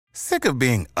Sick of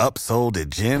being upsold at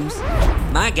gyms?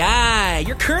 My guy,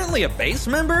 you're currently a base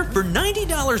member? For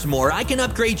 $90 more, I can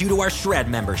upgrade you to our Shred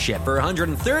membership. For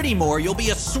 $130 more, you'll be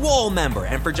a Swole member.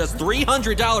 And for just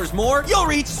 $300 more, you'll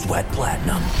reach Sweat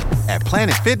Platinum. At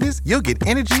Planet Fitness, you'll get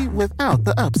energy without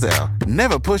the upsell.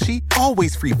 Never pushy,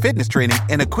 always free fitness training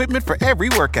and equipment for every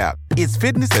workout. It's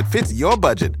fitness that fits your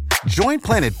budget. Join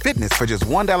Planet Fitness for just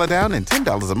 $1 down and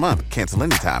 $10 a month. Cancel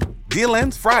anytime. Deal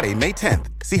ends Friday, May 10th.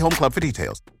 See Home Club for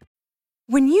details.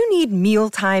 When you need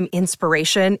mealtime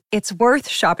inspiration, it's worth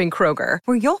shopping Kroger,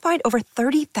 where you'll find over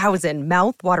 30,000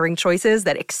 mouth-watering choices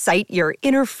that excite your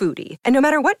inner foodie. And no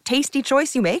matter what tasty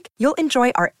choice you make, you'll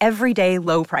enjoy our everyday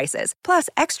low prices, plus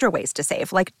extra ways to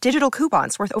save, like digital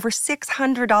coupons worth over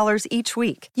 $600 each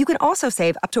week. You can also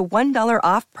save up to $1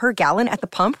 off per gallon at the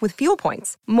pump with fuel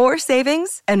points. More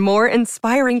savings and more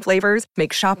inspiring flavors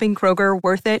make shopping Kroger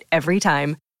worth it every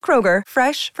time. Kroger,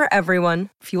 fresh for everyone.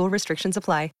 Fuel restrictions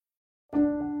apply.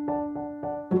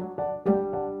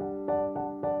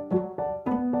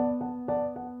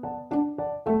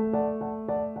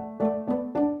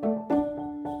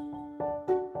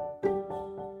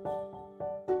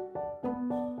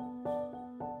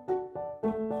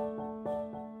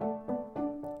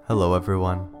 Hello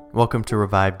everyone, welcome to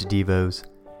Revived Devos.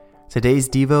 Today's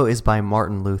Devo is by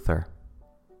Martin Luther.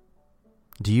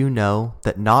 Do you know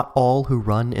that not all who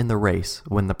run in the race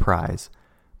win the prize,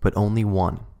 but only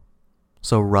one?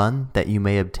 So run that you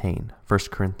may obtain. 1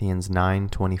 Corinthians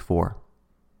 9:24.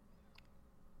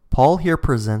 Paul here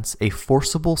presents a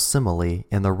forcible simile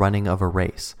in the running of a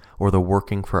race, or the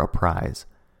working for a prize.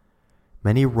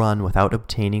 Many run without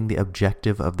obtaining the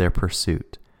objective of their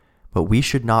pursuit, but we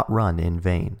should not run in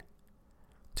vain.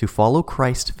 To follow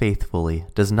Christ faithfully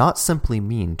does not simply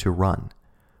mean to run.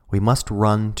 We must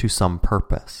run to some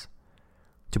purpose.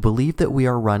 To believe that we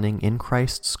are running in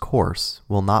Christ's course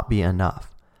will not be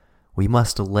enough. We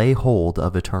must lay hold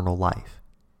of eternal life.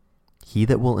 He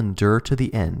that will endure to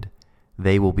the end,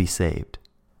 they will be saved.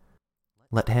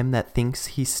 Let him that thinks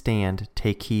he stand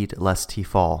take heed lest he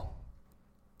fall.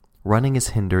 Running is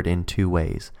hindered in two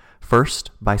ways.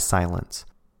 First, by silence.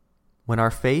 When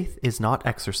our faith is not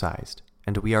exercised,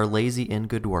 and we are lazy in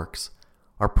good works,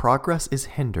 our progress is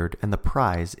hindered and the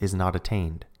prize is not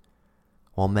attained.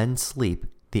 While men sleep,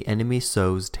 the enemy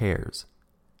sows tares.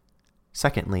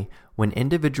 Secondly, when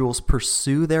individuals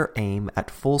pursue their aim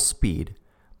at full speed,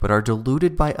 but are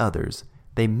deluded by others,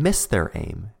 they miss their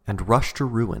aim and rush to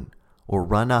ruin, or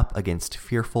run up against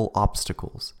fearful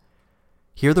obstacles.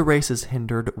 Here the race is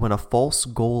hindered when a false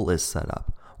goal is set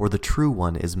up, or the true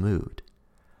one is moved.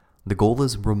 The goal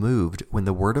is removed when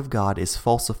the word of God is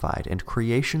falsified and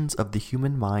creations of the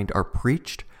human mind are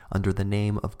preached under the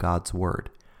name of God's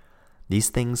word. These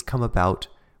things come about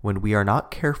when we are not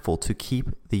careful to keep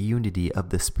the unity of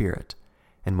the Spirit,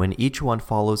 and when each one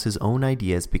follows his own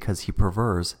ideas because he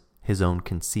prefers his own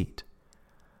conceit.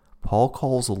 Paul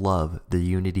calls love the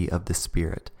unity of the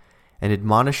Spirit, and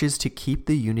admonishes to keep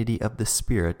the unity of the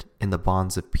Spirit in the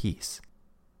bonds of peace.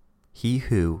 He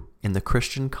who, in the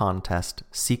Christian contest,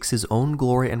 seeks his own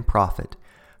glory and profit,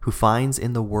 who finds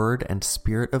in the Word and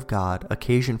Spirit of God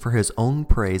occasion for his own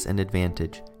praise and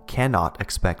advantage, cannot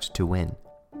expect to win.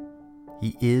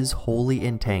 He is wholly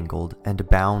entangled and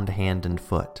bound hand and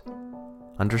foot.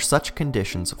 Under such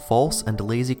conditions, false and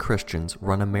lazy Christians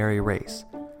run a merry race.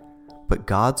 But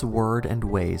God's word and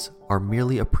ways are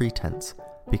merely a pretense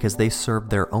because they serve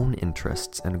their own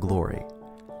interests and glory.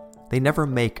 They never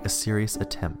make a serious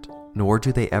attempt, nor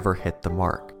do they ever hit the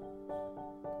mark.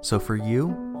 So for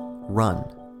you, run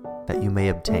that you may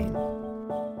obtain.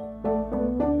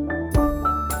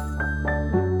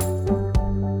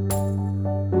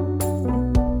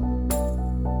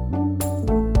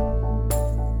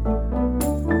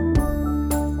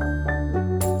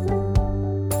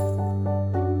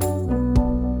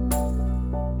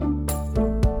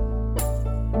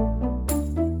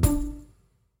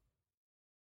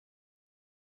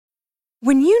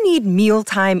 When you need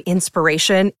mealtime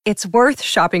inspiration, it's worth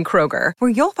shopping Kroger, where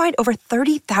you'll find over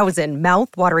 30,000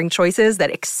 mouth-watering choices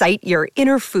that excite your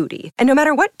inner foodie. And no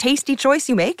matter what tasty choice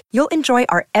you make, you'll enjoy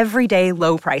our everyday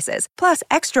low prices, plus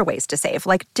extra ways to save,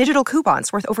 like digital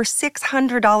coupons worth over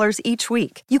 $600 each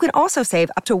week. You can also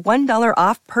save up to $1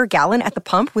 off per gallon at the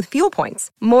pump with fuel points.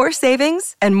 More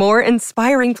savings and more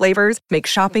inspiring flavors make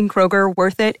shopping Kroger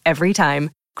worth it every time.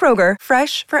 Kroger,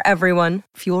 fresh for everyone.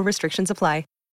 Fuel restrictions apply.